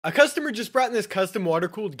A customer just brought in this custom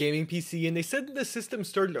water-cooled gaming PC and they said that the system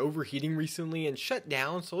started overheating recently and shut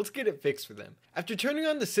down, so let's get it fixed for them. After turning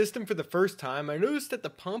on the system for the first time, I noticed that the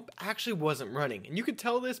pump actually wasn't running, and you could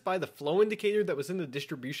tell this by the flow indicator that was in the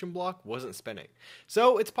distribution block wasn't spinning.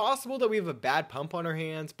 So it's possible that we have a bad pump on our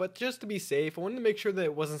hands, but just to be safe, I wanted to make sure that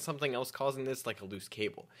it wasn't something else causing this, like a loose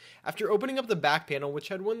cable. After opening up the back panel, which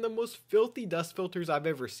had one of the most filthy dust filters I've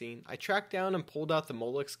ever seen, I tracked down and pulled out the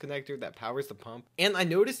Molex connector that powers the pump, and I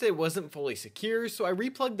noticed that it wasn't fully secure, so I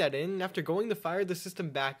replugged that in, and after going to fire the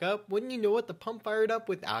system back up, wouldn't you know it, the pump fired up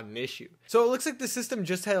without an issue. So it looks like the system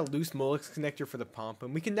just had a loose Molex connector for the pump,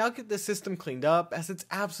 and we can now get the system cleaned up as it's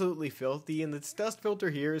absolutely filthy, and this dust filter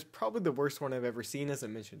here is probably the worst one I've ever seen, as I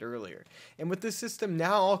mentioned earlier. And with this system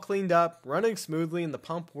now all cleaned up, running smoothly, and the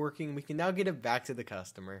pump working, we can now get it back to the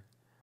customer.